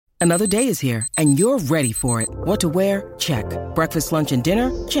Another day is here, and you're ready for it. What to wear? Check. Breakfast, lunch, and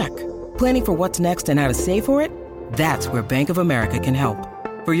dinner? Check. Planning for what's next and how to save for it? That's where Bank of America can help.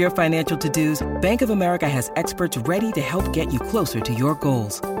 For your financial to-dos, Bank of America has experts ready to help get you closer to your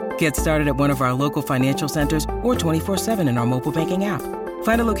goals. Get started at one of our local financial centers or 24/7 in our mobile banking app.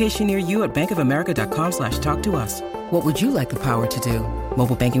 Find a location near you at bankofamerica.com/talktous. What would you like the power to do?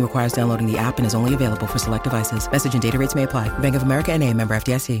 Mobile banking requires downloading the app and is only available for select devices. Message and data rates may apply. Bank of America N.A., member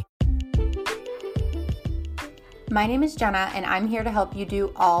FDIC. My name is Jenna, and I'm here to help you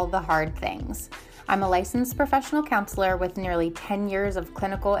do all the hard things. I'm a licensed professional counselor with nearly 10 years of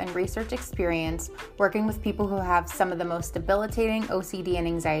clinical and research experience working with people who have some of the most debilitating OCD and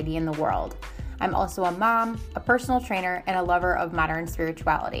anxiety in the world. I'm also a mom, a personal trainer, and a lover of modern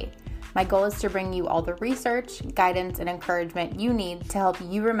spirituality. My goal is to bring you all the research, guidance, and encouragement you need to help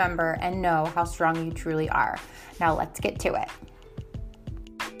you remember and know how strong you truly are. Now let's get to it.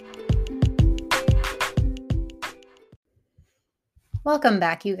 Welcome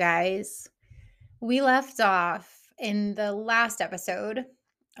back, you guys. We left off in the last episode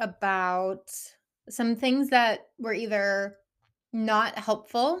about some things that were either not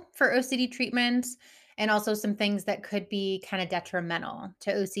helpful for OCD treatment and also some things that could be kind of detrimental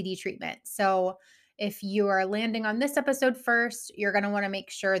to OCD treatment. So if you are landing on this episode first, you're going to want to make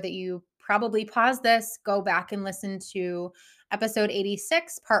sure that you probably pause this, go back and listen to episode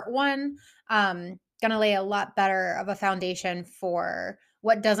 86, part 1. Going to lay a lot better of a foundation for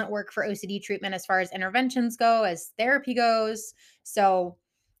what doesn't work for OCD treatment as far as interventions go, as therapy goes. So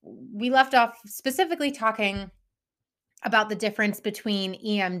we left off specifically talking about the difference between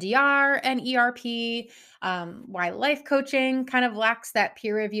EMDR and ERP, why life coaching kind of lacks that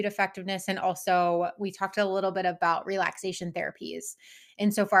peer-reviewed effectiveness. And also we talked a little bit about relaxation therapies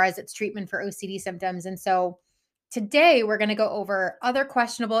insofar as its treatment for OCD symptoms. And so today, we're going to go over other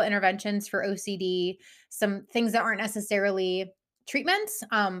questionable interventions for OCD, some things that aren't necessarily treatments,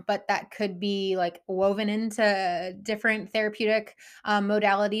 but that could be like woven into different therapeutic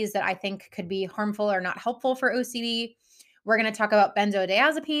modalities that I think could be harmful or not helpful for OCD. We're going to talk about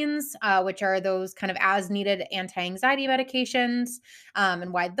benzodiazepines, which are those kind of as-needed anti-anxiety medications,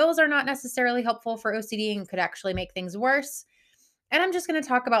 and why those are not necessarily helpful for OCD and could actually make things worse. And I'm just going to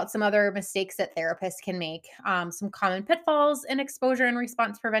talk about some other mistakes that therapists can make, some common pitfalls in exposure and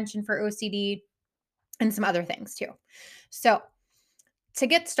response prevention for OCD, and some other things too. So to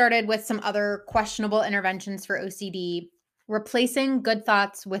get started with some other questionable interventions for OCD, replacing good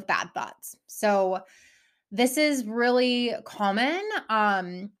thoughts with bad thoughts. So this is really common.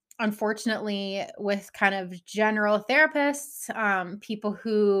 Unfortunately, with kind of general therapists, people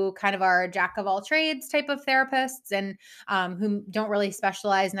who kind of are jack of all trades type of therapists and who don't really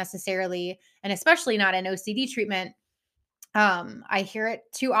specialize necessarily, and especially not in OCD treatment, I hear it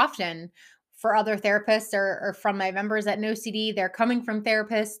too often for other therapists or from my members at NoCD. They're coming from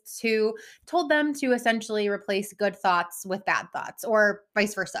therapists who told them to essentially replace good thoughts with bad thoughts or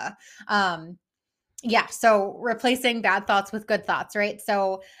vice versa. So replacing bad thoughts with good thoughts, right?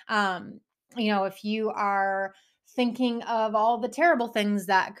 So, if you are thinking of all the terrible things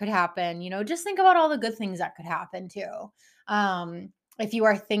that could happen, just think about all the good things that could happen too. If you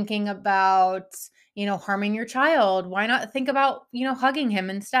are thinking about, harming your child, why not think about, hugging him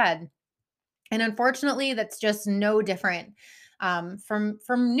instead? And unfortunately, that's just no different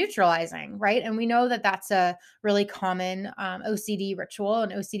from neutralizing, right? And we know that that's a really common OCD ritual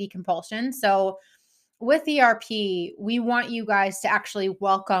and OCD compulsion. So with ERP, we want you guys to actually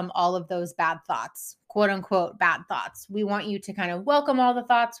welcome all of those bad thoughts, quote unquote, bad thoughts. We want you to kind of welcome all the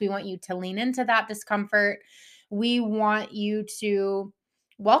thoughts. We want you to lean into that discomfort. We want you to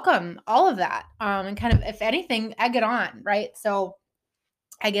welcome all of that and kind of, if anything, egg it on, right? So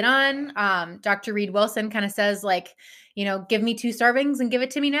egg it on. Dr. Reed Wilson kind of says give me 2 servings and give it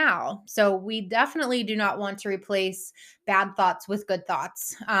to me now. So we definitely do not want to replace bad thoughts with good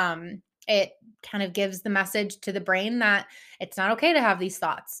thoughts. It kind of gives the message to the brain that it's not okay to have these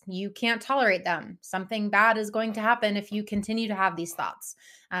thoughts. You can't tolerate them. Something bad is going to happen if you continue to have these thoughts.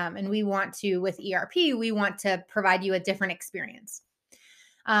 And we want to, with ERP, we want to provide you a different experience.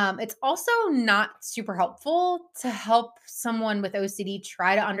 It's also not super helpful to help someone with OCD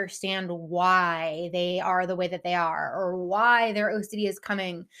try to understand why they are the way that they are or why their OCD is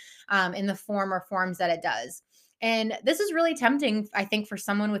coming in the form or forms that it does. And this is really tempting, I think, for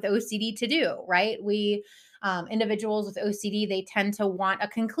someone with OCD to do, right? Individuals with OCD, they tend to want a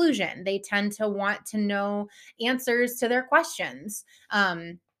conclusion. They tend to want to know answers to their questions.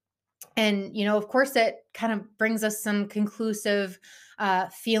 And, of course, it kind of brings us some conclusive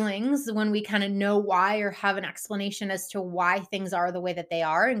feelings when we kind of know why or have an explanation as to why things are the way that they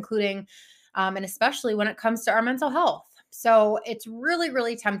are, including and especially when it comes to our mental health. So it's really,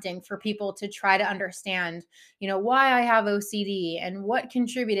 really tempting for people to try to understand, why I have OCD and what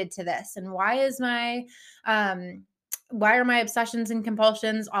contributed to this, and um, why are my obsessions and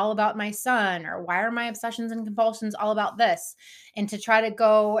compulsions all about my son, or why are my obsessions and compulsions all about this, and to try to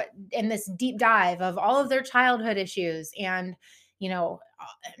go in this deep dive of all of their childhood issues. And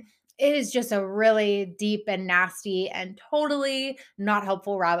it is just a really deep and nasty and totally not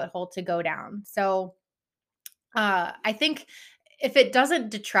helpful rabbit hole to go down. So I think if it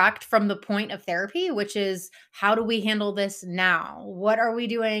doesn't detract from the point of therapy, which is how do we handle this now? What are we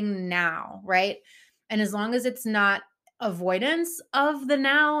doing now? Right. And as long as it's not avoidance of the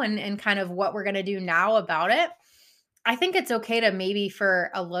now and kind of what we're going to do now about it, I think it's okay to maybe for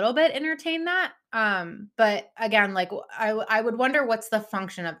a little bit entertain that. But again, like I would wonder what's the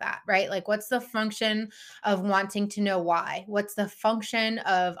function of that, right? Like what's the function of wanting to know why? What's the function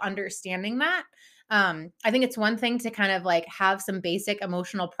of understanding that? I think it's one thing to kind of like have some basic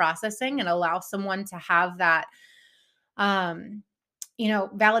emotional processing and allow someone to have that um,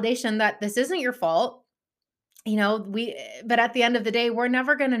 validation that this isn't your fault. But at the end of the day, we're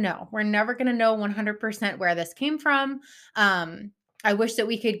never going to know. We're never going to know 100% where this came from. Um, I wish that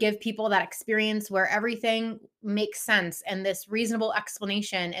we could give people that experience where everything makes sense and this reasonable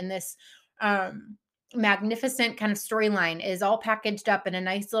explanation and this um, magnificent kind of storyline is all packaged up in a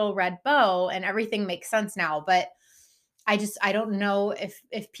nice little red bow and everything makes sense now. But I don't know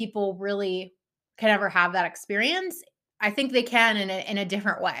if people really can ever have that experience. I think they can in a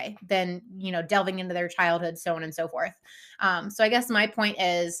different way than, delving into their childhood, so on and so forth. So I guess my point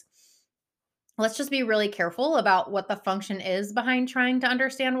is, let's just be really careful about what the function is behind trying to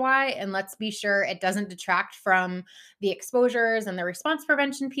understand why. And let's be sure it doesn't detract from the exposures and the response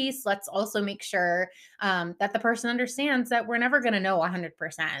prevention piece. Let's also make sure that the person understands that we're never going to know 100%.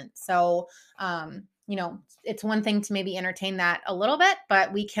 So, it's one thing to maybe entertain that a little bit,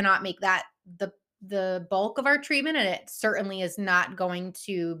 but we cannot make that the bulk of our treatment. And it certainly is not going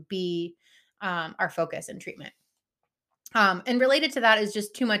to be our focus in treatment. And related to that is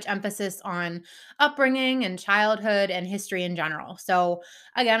just too much emphasis on upbringing and childhood and history in general. So,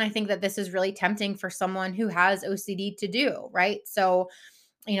 again, I think that this is really tempting for someone who has OCD to do, right? So,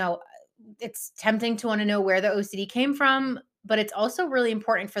 you know, it's tempting to want to know where the OCD came from, but it's also really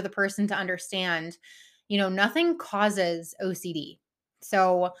important for the person to understand, nothing causes OCD.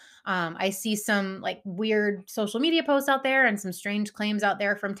 So I see some like weird social media posts out there and some strange claims out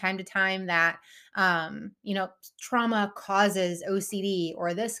there from time to time that, trauma causes OCD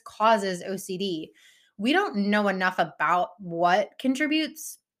or this causes OCD. We don't know enough about what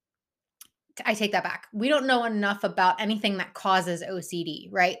contributes. I take that back. We don't know enough about anything that causes OCD,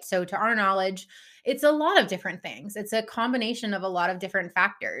 right? So, to our knowledge, it's a lot of different things. It's a combination of a lot of different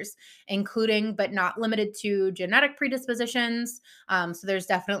factors, including but not limited to genetic predispositions. So, there's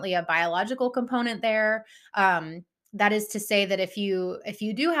definitely a biological component there. That is to say that if you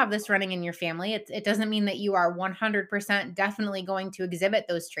do have this running in your family, it doesn't mean that you are 100% definitely going to exhibit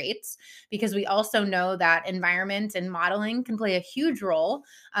those traits, because we also know that environment and modeling can play a huge role.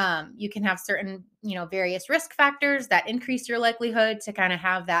 You can have certain, various risk factors that increase your likelihood to kind of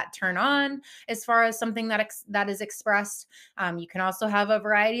have that turn on as far as something that is expressed. You can also have a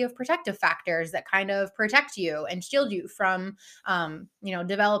variety of protective factors that kind of protect you and shield you from,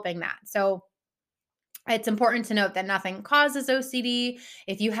 developing that. So it's important to note that nothing causes OCD.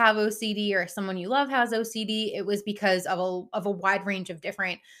 If you have OCD or someone you love has OCD, it was because of a wide range of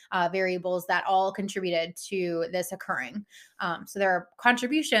different variables that all contributed to this occurring. So there are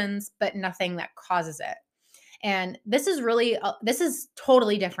contributions, but nothing that causes it. And this is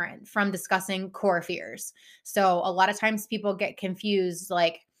totally different from discussing core fears. So a lot of times people get confused,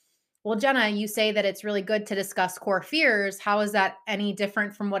 like, well, Jenna, you say that it's really good to discuss core fears. How is that any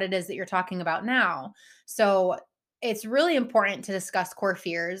different from what it is that you're talking about now? So it's really important to discuss core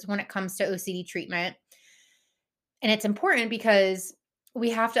fears when it comes to OCD treatment. And it's important because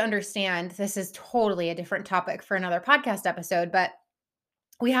we have to understand, this is totally a different topic for another podcast episode, but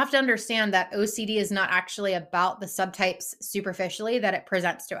we have to understand that OCD is not actually about the subtypes superficially that it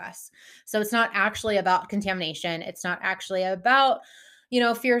presents to us. So it's not actually about contamination. It's not actually about,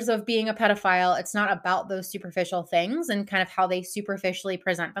 fears of being a pedophile. It's not about those superficial things and kind of how they superficially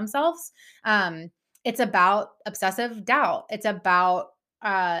present themselves. It's about obsessive doubt. It's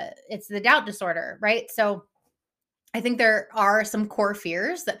the doubt disorder, right? So I think there are some core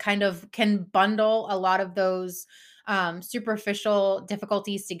fears that kind of can bundle a lot of those superficial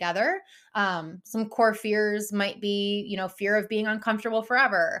difficulties together. Some core fears might be, fear of being uncomfortable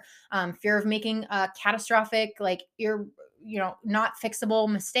forever, fear of making a catastrophic, like not fixable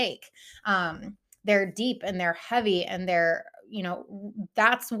mistake. They're deep and they're heavy and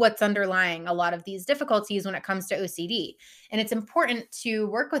that's what's underlying a lot of these difficulties when it comes to OCD. And it's important to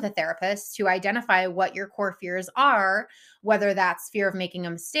work with a therapist to identify what your core fears are, whether that's fear of making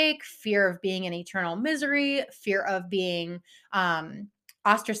a mistake, fear of being in eternal misery, fear of being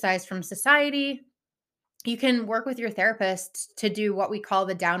ostracized from society. You can work with your therapist to do what we call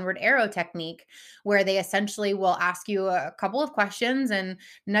the downward arrow technique, where they essentially will ask you a couple of questions and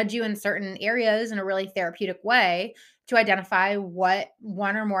nudge you in certain areas in a really therapeutic way to identify what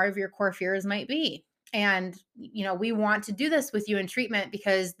one or more of your core fears might be. And, we want to do this with you in treatment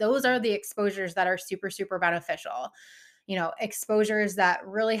because those are the exposures that are super, super beneficial. Exposures that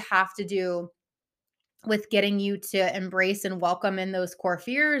really have to do with getting you to embrace and welcome in those core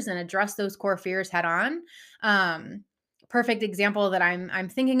fears and address those core fears head on. Um, Perfect example that I'm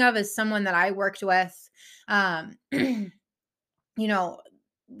thinking of is someone that I worked with. You know,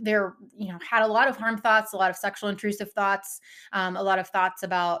 they're had a lot of harm thoughts, a lot of sexual intrusive thoughts, a lot of thoughts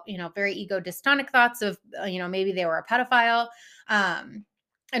about very ego dystonic thoughts of maybe they were a pedophile. Um,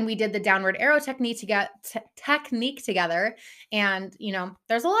 and we did the downward arrow technique to get technique together. And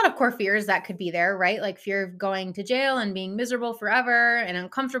there's a lot of core fears that could be there, right? Like fear of going to jail and being miserable forever and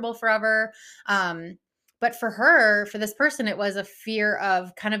uncomfortable forever. But for this person, it was a fear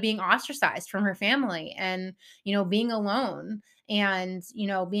of kind of being ostracized from her family and being alone and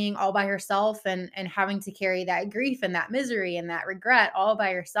being all by herself and having to carry that grief and that misery and that regret all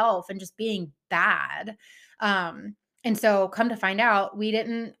by herself and just being bad. And so come to find out, we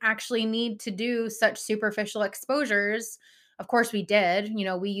didn't actually need to do such superficial exposures. Of course we did.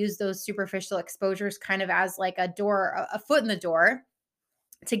 We use those superficial exposures kind of as like a door, a foot in the door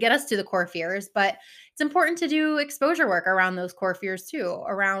to get us to the core fears. But it's important to do exposure work around those core fears too,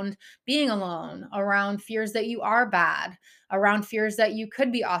 around being alone, around fears that you are bad, around fears that you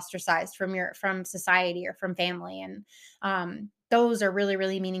could be ostracized from society or from family. And those are really,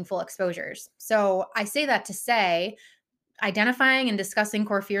 really meaningful exposures. So I say that to say, identifying and discussing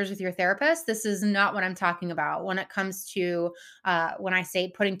core fears with your therapist, this is not what I'm talking about when it comes to when I say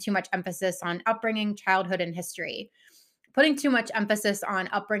putting too much emphasis on upbringing, childhood, and history. Putting too much emphasis on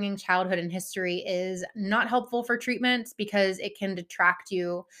upbringing, childhood, and history is not helpful for treatment because it can detract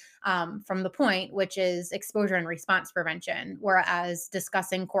you from the point, which is exposure and response prevention. Whereas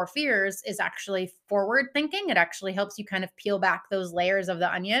discussing core fears is actually forward thinking. It actually helps you kind of peel back those layers of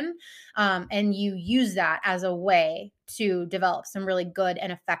the onion. And you use that as a way to develop some really good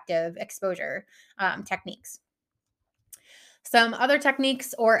and effective exposure techniques. Some other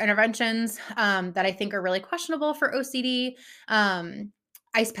techniques or interventions that I think are really questionable for OCD,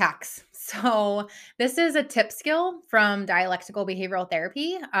 ice packs. So this is a tip skill from dialectical behavioral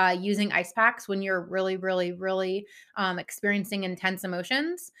therapy, using ice packs when you're really, really, really experiencing intense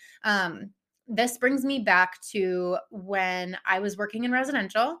emotions. This brings me back to when I was working in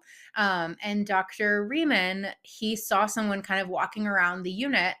residential, and Dr. Riemann, he saw someone kind of walking around the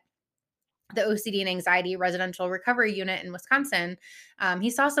unit, the OCD and anxiety residential recovery unit in Wisconsin. He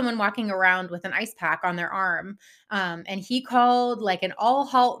saw someone walking around with an ice pack on their arm. And he called like an all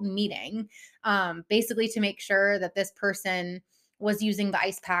halt meeting, basically to make sure that this person was using the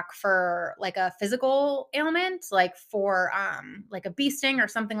ice pack for like a physical ailment, like for like a bee sting or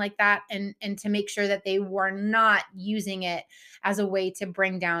something like that. And to make sure that they were not using it as a way to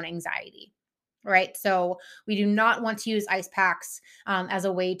bring down anxiety. Right. So we do not want to use ice packs as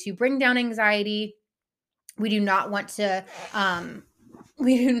a way to bring down anxiety. We do not want to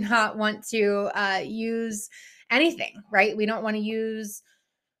use anything, right? We don't want to use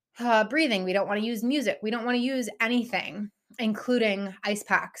breathing. We don't want to use music. We don't want to use anything, including ice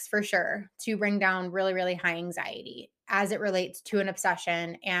packs for sure, to bring down really, really high anxiety as it relates to an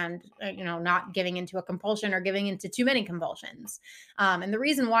obsession and, not giving into a compulsion or giving into too many compulsions. And the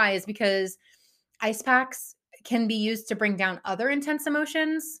reason why is because ice packs can be used to bring down other intense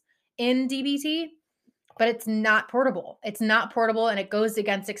emotions in DBT, but it's not portable. It's not portable and it goes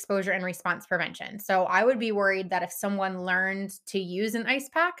against exposure and response prevention. So I would be worried that if someone learned to use an ice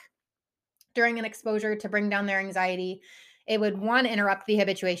pack during an exposure to bring down their anxiety, it would, one, interrupt the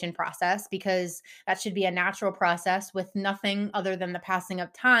habituation process because that should be a natural process with nothing other than the passing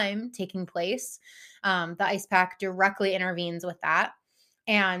of time taking place. The ice pack directly intervenes with that.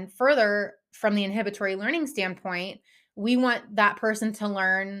 And further, from the inhibitory learning standpoint, we want that person to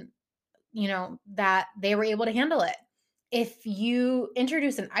learn, that they were able to handle it if you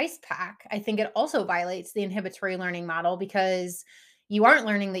introduce an ice pack, I think it also violates the inhibitory learning model because you aren't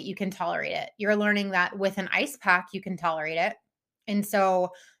learning that you can tolerate it. You're learning that with an ice pack, you can tolerate it. And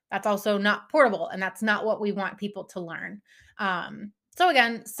so that's also not portable. And that's not what we want people to learn. So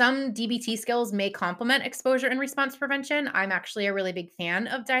again, some DBT skills may complement exposure and response prevention. I'm actually a really big fan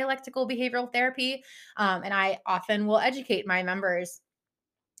of dialectical behavioral therapy. And I often will educate my members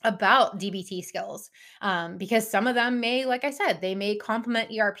about DBT skills because some of them may, like I said, they may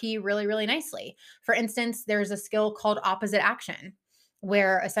complement ERP really, really nicely. For instance, there's a skill called opposite action,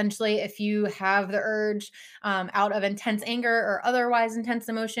 where essentially, if you have the urge out of intense anger or otherwise intense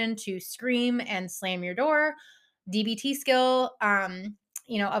emotion to scream and slam your door, DBT skill,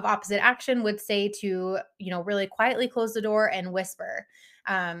 of opposite action would say to, really quietly close the door and whisper.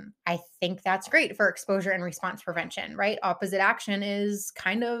 I think that's great for exposure and response prevention, right? Opposite action is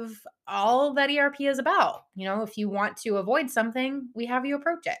kind of all that ERP is about. If you want to avoid something, we have you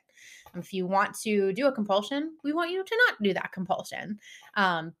approach it. If you want to do a compulsion, we want you to not do that compulsion.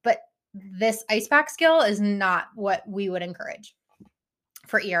 But this ice pack skill is not what we would encourage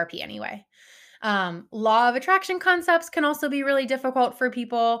for ERP anyway. Law of attraction concepts can also be really difficult for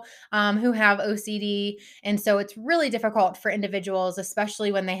people who have OCD. And so it's really difficult for individuals,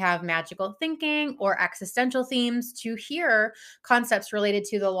 especially when they have magical thinking or existential themes, to hear concepts related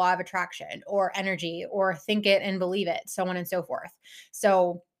to the law of attraction or energy or think it and believe it, so on and so forth.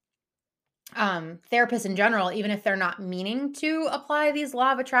 So therapists in general, even if they're not meaning to apply these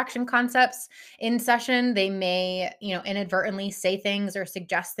law of attraction concepts in session, they may, inadvertently say things or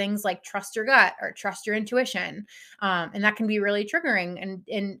suggest things like trust your gut or trust your intuition. And that can be really triggering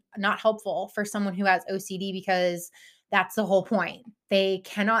and not helpful for someone who has OCD because that's the whole point. They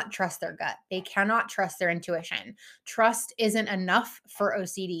cannot trust their gut. They cannot trust their intuition. Trust isn't enough for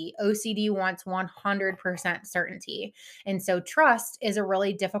OCD. OCD wants 100% certainty. And so trust is a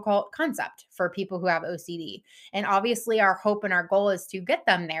really difficult concept for people who have OCD. And obviously, our hope and our goal is to get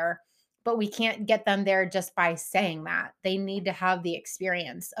them there, but we can't get them there just by saying that. They need to have the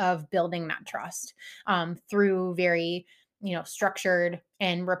experience of building that trust through very, structured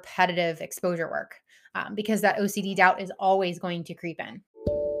and repetitive exposure work. Because that OCD doubt is always going to creep in.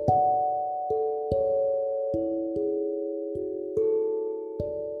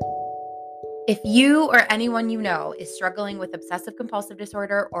 If you or anyone you know is struggling with obsessive compulsive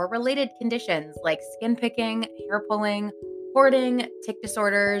disorder or related conditions like skin picking, hair pulling, hoarding, tic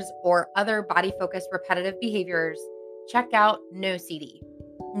disorders, or other body-focused repetitive behaviors, check out NoCD.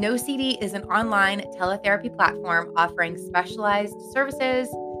 NoCD is an online teletherapy platform offering specialized services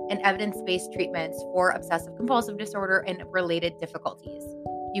and evidence-based treatments for obsessive compulsive disorder and related difficulties.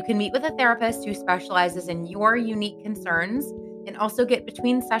 You can meet with a therapist who specializes in your unique concerns and also get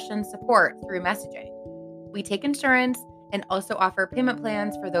between session support through messaging. We take insurance and also offer payment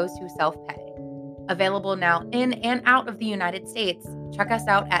plans for those who self-pay. Available now in and out of the United States, check us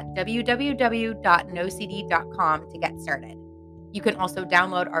out at www.nocd.com to get started. You can also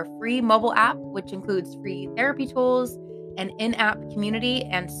download our free mobile app, which includes free therapy tools, an in-app community,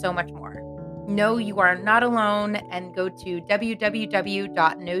 and so much more. Know you are not alone and go to www.nocd.com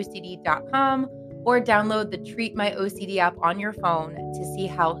or download the Treat My OCD app on your phone to see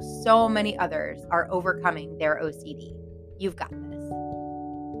how so many others are overcoming their OCD. You've got this.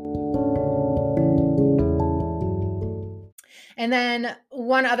 And then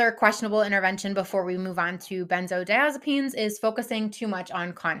one other questionable intervention before we move on to benzodiazepines is focusing too much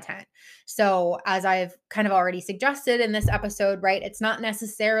on content. So as I've kind of already suggested in this episode, right, it's not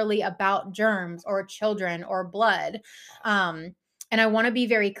necessarily about germs or children or blood. And I want to be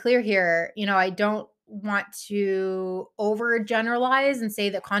very clear here. I don't want to overgeneralize and say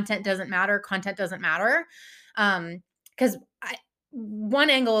that content doesn't matter. Content doesn't matter. Because one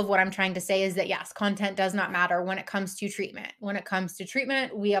angle of what I'm trying to say is that, yes, content does not matter when it comes to treatment. When it comes to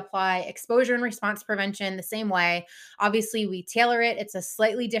treatment, we apply exposure and response prevention the same way. Obviously, we tailor it. It's a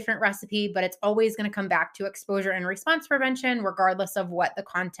slightly different recipe, but it's always going to come back to exposure and response prevention, regardless of what the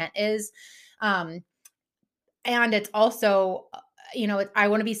content is. And it's also, I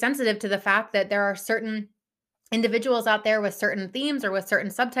want to be sensitive to the fact that there are certain individuals out there with certain themes or with certain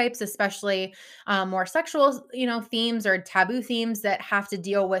subtypes, especially more sexual, themes or taboo themes that have to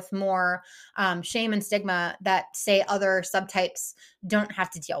deal with more shame and stigma that say other subtypes don't have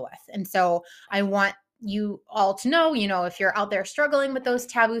to deal with. And so I want you all to know, if you're out there struggling with those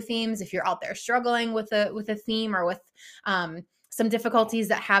taboo themes, if you're out there struggling with a theme or with some difficulties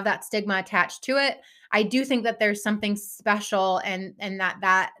that have that stigma attached to it, I do think that there's something special and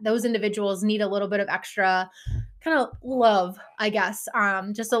that those individuals need a little bit of extra kind of love, I guess,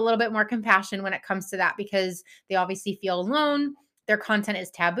 just a little bit more compassion when it comes to that, because they obviously feel alone. Their content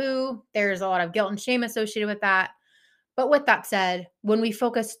is taboo. There's a lot of guilt and shame associated with that. But with that said, when we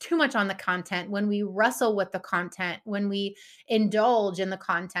focus too much on the content, when we wrestle with the content, when we indulge in the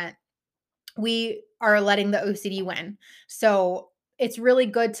content, we are letting the OCD win. So it's really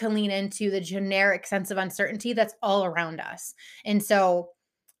good to lean into the generic sense of uncertainty that's all around us. And so,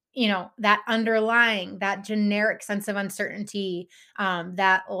 that underlying, that generic sense of uncertainty,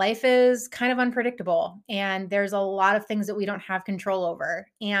 that life is kind of unpredictable and there's a lot of things that we don't have control over.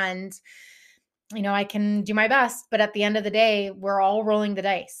 And I can do my best, but at the end of the day, we're all rolling the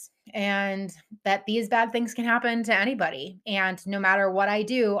dice, and that these bad things can happen to anybody. And no matter what I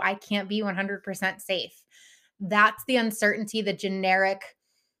do, I can't be 100% safe. That's the uncertainty, the generic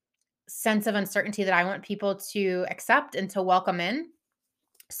sense of uncertainty that I want people to accept and to welcome in.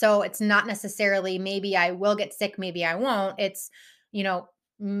 So it's not necessarily maybe I will get sick, maybe I won't. It's,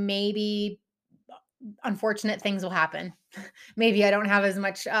 maybe unfortunate things will happen. Maybe I don't have as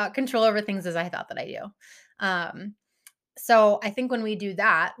much control over things as I thought that I do. So I think when we do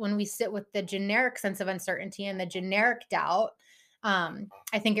that, when we sit with the generic sense of uncertainty and the generic doubt,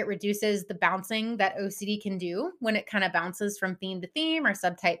 I think it reduces the bouncing that OCD can do when it kind of bounces from theme to theme or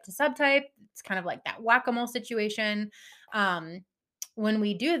subtype to subtype. It's kind of like that whack-a-mole situation. When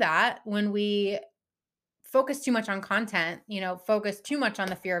we do that, when we focus too much on content, focus too much on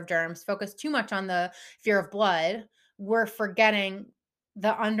the fear of germs, focus too much on the fear of blood, we're forgetting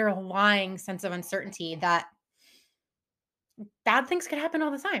the underlying sense of uncertainty that bad things could happen all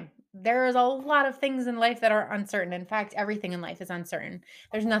the time. There's a lot of things in life that are uncertain. In fact, everything in life is uncertain.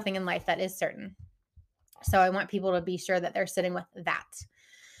 There's nothing in life that is certain. So I want people to be sure that they're sitting with that.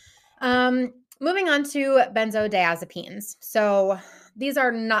 Moving on to benzodiazepines. So these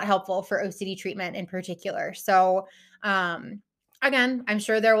are not helpful for OCD treatment in particular. So again, I'm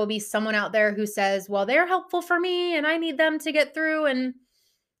sure there will be someone out there who says, well, they're helpful for me and I need them to get through, and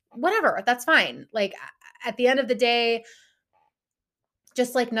whatever, that's fine. Like at the end of the day,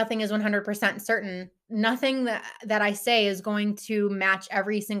 just like nothing is 100% certain, nothing that I say is going to match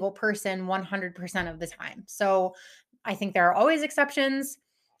every single person 100% of the time. So I think there are always exceptions.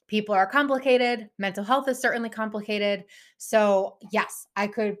 People are complicated. Mental health is certainly complicated. So yes, I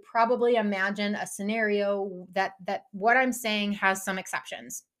could probably imagine a scenario that what I'm saying has some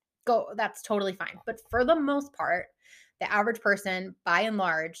exceptions. That's totally fine. But for the most part, the average person, by and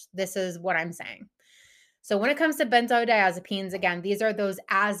large, this is what I'm saying. So when it comes to benzodiazepines, again, these are those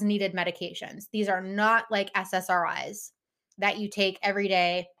as needed medications. These are not like SSRIs that you take every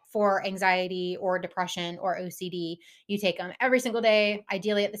day for anxiety or depression or OCD. You take them every single day,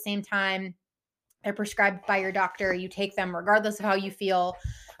 ideally at the same time. They're prescribed by your doctor. You take them regardless of how you feel.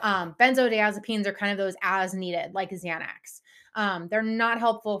 Benzodiazepines are kind of those as needed, like Xanax. They're not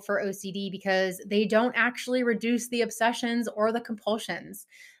helpful for OCD because they don't actually reduce the obsessions or the compulsions.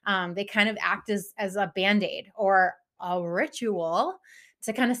 They kind of act as a band-aid or a ritual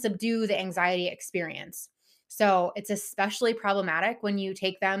to kind of subdue the anxiety experience. So it's especially problematic when you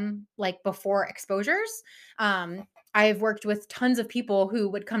take them like before exposures. I've worked with tons of people who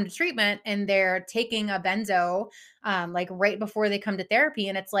would come to treatment and they're taking a benzo like right before they come to therapy.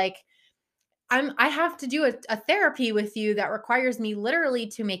 And it's like, I have to do a therapy with you that requires me literally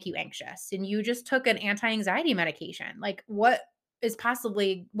to make you anxious. And you just took an anti-anxiety medication. Like what could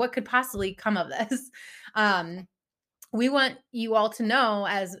possibly come of this? We want you all to know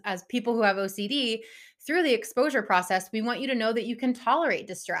as people who have OCD, through the exposure process, we want you to know that you can tolerate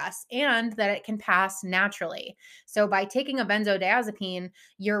distress and that it can pass naturally. So by taking a benzodiazepine,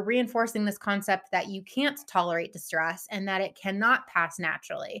 you're reinforcing this concept that you can't tolerate distress and that it cannot pass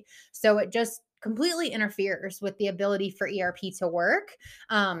naturally. So it just completely interferes with the ability for ERP to work.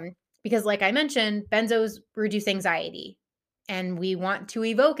 Because like I mentioned, benzos reduce anxiety. And we want to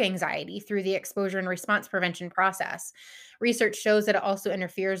evoke anxiety through the exposure and response prevention process. Research shows that it also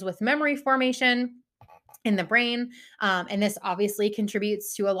interferes with memory formation in the brain. And this obviously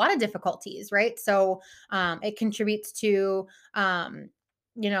contributes to a lot of difficulties, right? So it contributes to,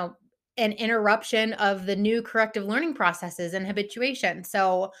 you know, an interruption of the new corrective learning processes and habituation.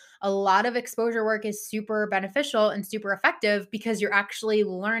 So a lot of exposure work is super beneficial and super effective because you're actually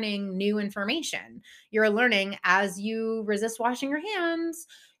learning new information. You're learning as you resist washing your hands,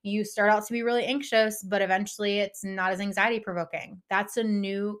 you start out to be really anxious, but eventually it's not as anxiety provoking. That's a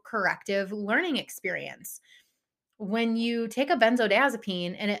new corrective learning experience. When you take a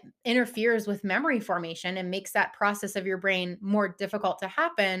benzodiazepine and it interferes with memory formation and makes that process of your brain more difficult to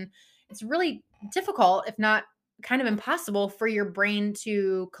happen, it's really difficult, if not kind of impossible for your brain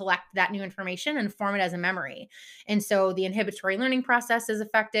to collect that new information and form it as a memory. And so the inhibitory learning process is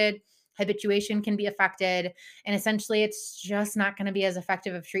affected, habituation can be affected, and essentially it's just not going to be as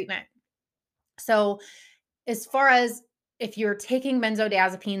effective of treatment. So, as far as if you're taking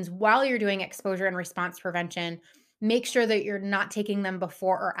benzodiazepines while you're doing exposure and response prevention, make sure that you're not taking them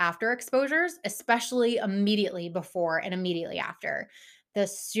before or after exposures, especially immediately before and immediately after. The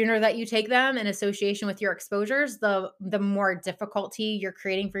sooner that you take them in association with your exposures, the more difficulty you're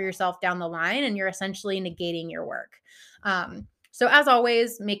creating for yourself down the line, and you're essentially negating your work. So, as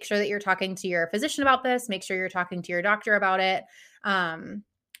always, make sure that you're talking to your physician about this. Make sure you're talking to your doctor about it. Um,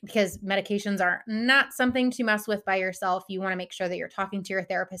 because medications are not something to mess with by yourself. You want to make sure that you're talking to your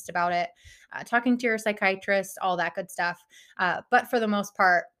therapist about it, talking to your psychiatrist, all that good stuff. But for the most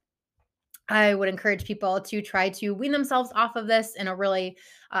part, I would encourage people to try to wean themselves off of this in a really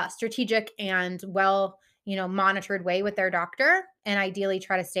strategic and well, monitored way with their doctor, and ideally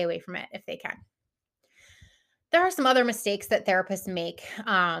try to stay away from it if they can. There are some other mistakes that therapists make,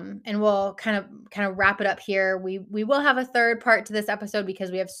 and we'll kind of wrap it up here. We will have a third part to this episode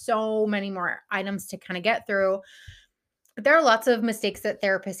because we have so many more items to kind of get through. But there are lots of mistakes that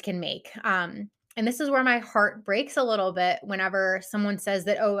therapists can make, and this is where my heart breaks a little bit whenever someone says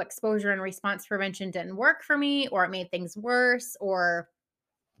that, oh, exposure and response prevention didn't work for me, or it made things worse, or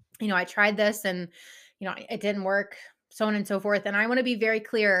I tried this and it didn't work, so on and so forth. And I want to be very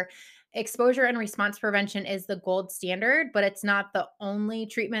clear. Exposure and response prevention is the gold standard, but it's not the only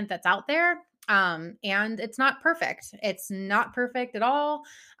treatment that's out there. And it's not perfect. It's not perfect at all.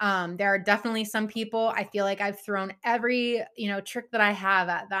 There are definitely some people I feel like I've thrown every, trick that I have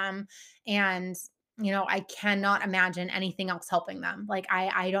at them. And, I cannot imagine anything else helping them. Like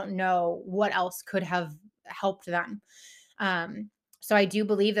I don't know what else could have helped them. Um, so I do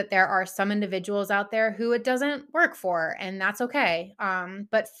believe that there are some individuals out there who it doesn't work for, and that's okay.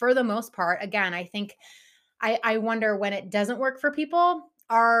 But for the most part, again, I think I wonder when it doesn't work for people,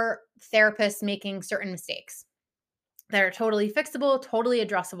 are therapists making certain mistakes that are totally fixable, totally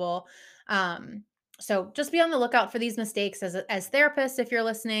addressable. Um, so just be on the lookout for these mistakes as therapists. If you're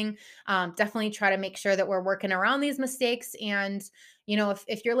listening, definitely try to make sure that we're working around these mistakes. And,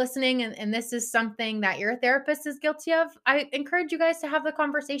 if you're listening and this is something that your therapist is guilty of, I encourage you guys to have the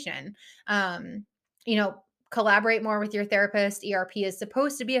conversation. Um, you know, Collaborate more with your therapist. ERP is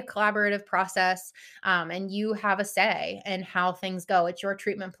supposed to be a collaborative process, and you have a say in how things go. It's your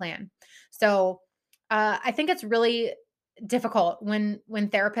treatment plan. So, I think it's really difficult when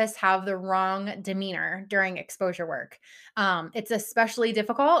therapists have the wrong demeanor during exposure work. It's especially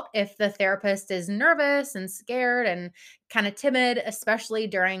difficult if the therapist is nervous and scared and kind of timid, especially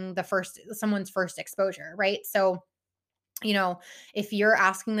during someone's first exposure, right? So, if you're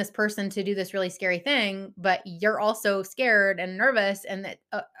asking this person to do this really scary thing, but you're also scared and nervous, and that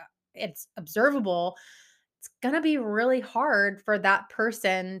it's observable, it's going to be really hard for that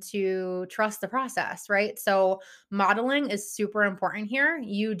person to trust the process, right? So, modeling is super important here.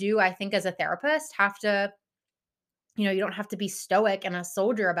 You do, I think, as a therapist, have to, you don't have to be stoic and a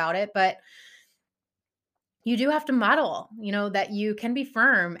soldier about it, but you do have to model, that you can be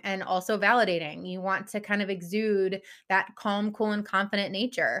firm and also validating. You want to kind of exude that calm, cool, and confident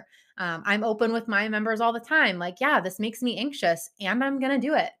nature. I'm open with my members all the time. Like, yeah, this makes me anxious and I'm going to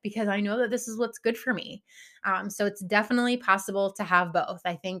do it because I know that this is what's good for me. So it's definitely possible to have both.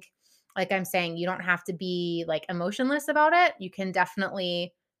 I think, like I'm saying, you don't have to be like emotionless about it. You can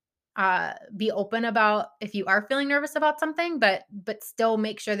definitely be open about if you are feeling nervous about something, but still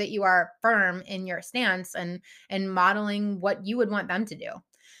make sure that you are firm in your stance and modeling what you would want them to do.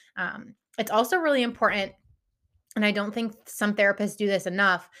 It's also really important, and I don't think some therapists do this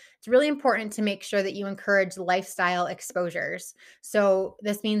enough. It's really important to make sure that you encourage lifestyle exposures. So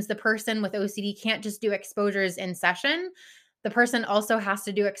this means the person with OCD can't just do exposures in session. The person also has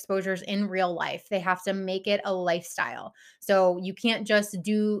to do exposures in real life. They have to make it a lifestyle. So you can't just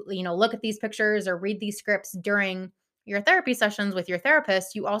look at these pictures or read these scripts during your therapy sessions with your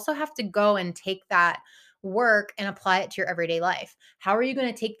therapist. You also have to go and take that work and apply it to your everyday life. How are you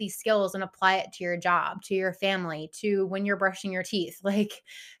going to take these skills and apply it to your job, to your family, to when you're brushing your teeth? Like,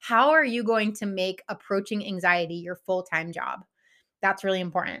 how are you going to make approaching anxiety your full-time job? That's really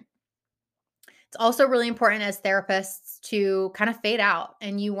important. It's also really important as therapists to kind of fade out,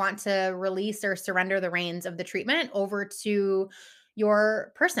 and you want to release or surrender the reins of the treatment over to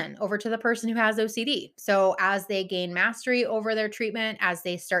over to the person who has OCD. So as they gain mastery over their treatment, as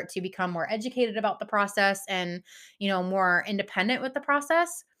they start to become more educated about the process and, more independent with the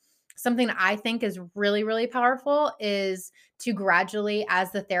process, something that I think is really, really powerful is to gradually,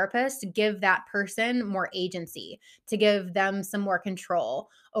 as the therapist, give that person more agency, to give them some more control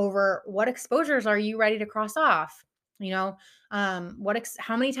over what exposures are you ready to cross off.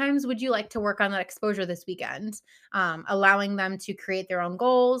 How many times would you like to work on that exposure this weekend? Allowing them to create their own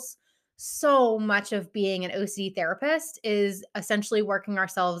goals. So much of being an OCD therapist is essentially working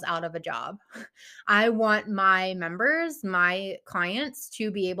ourselves out of a job. I want my members, my clients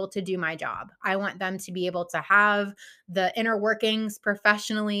to be able to do my job. I want them to be able to have the inner workings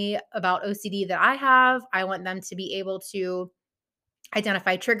professionally about OCD that I have. I want them to be able to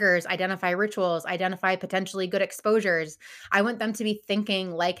identify triggers, identify rituals, identify potentially good exposures. I want them to be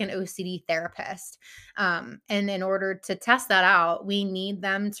thinking like an OCD therapist. And in order to test that out, we need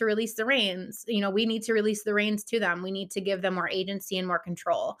them to release the reins. We need to release the reins to them. We need to give them more agency and more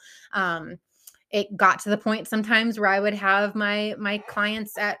control. It got to the point sometimes where I would have my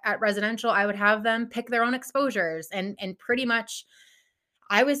clients at residential, I would have them pick their own exposures, and pretty much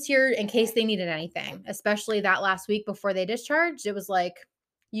I was here in case they needed anything, especially that last week before they discharged. It was like,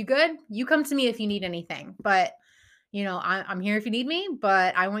 you good? You come to me if you need anything. But, I'm here if you need me,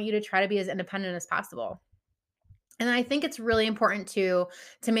 but I want you to try to be as independent as possible. And I think it's really important to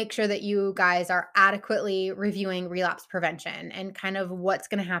make sure that you guys are adequately reviewing relapse prevention and kind of what's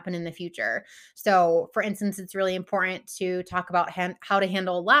going to happen in the future. So, for instance, it's really important to talk about how to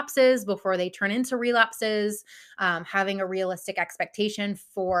handle lapses before they turn into relapses, having a realistic expectation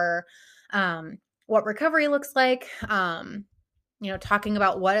for what recovery looks like. Talking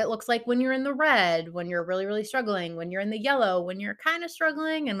about what it looks like when you're in the red, when you're really, really struggling, when you're in the yellow, when you're kind of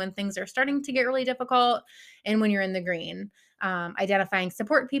struggling, and when things are starting to get really difficult, and when you're in the green. Identifying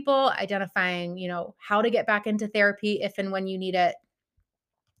support people, identifying, how to get back into therapy if and when you need it.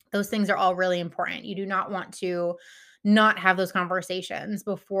 Those things are all really important. You do not want to not have those conversations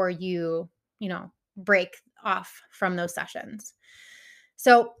before you break off from those sessions.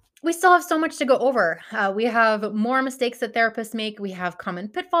 So we still have so much to go over. We have more mistakes that therapists make. We have common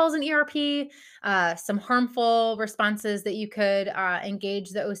pitfalls in ERP, some harmful responses that you could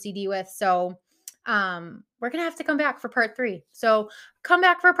engage the OCD with. So we're going to have to come back for part 3. So come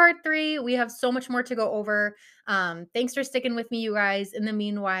back for part 3. We have so much more to go over. Thanks for sticking with me, you guys. In the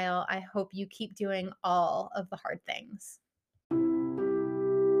meanwhile, I hope you keep doing all of the hard things.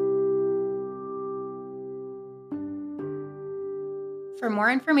 For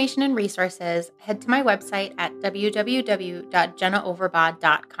more information and resources, head to my website at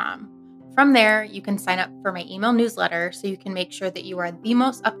www.jennaoverbaugh.com. From there, you can sign up for my email newsletter so you can make sure that you are the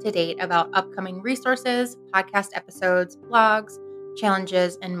most up to date about upcoming resources, podcast episodes, blogs,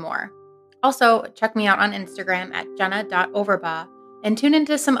 challenges, and more. Also, check me out on Instagram at jenna.overbaugh and tune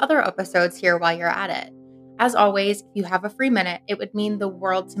into some other episodes here while you're at it. As always, if you have a free minute, it would mean the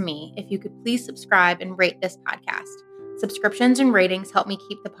world to me if you could please subscribe and rate this podcast. Subscriptions and ratings help me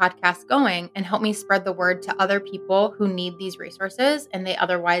keep the podcast going and help me spread the word to other people who need these resources and they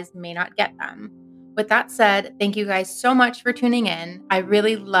otherwise may not get them. With that said, thank you guys so much for tuning in. I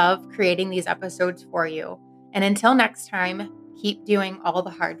really love creating these episodes for you. And until next time, keep doing all the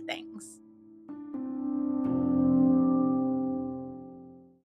hard things.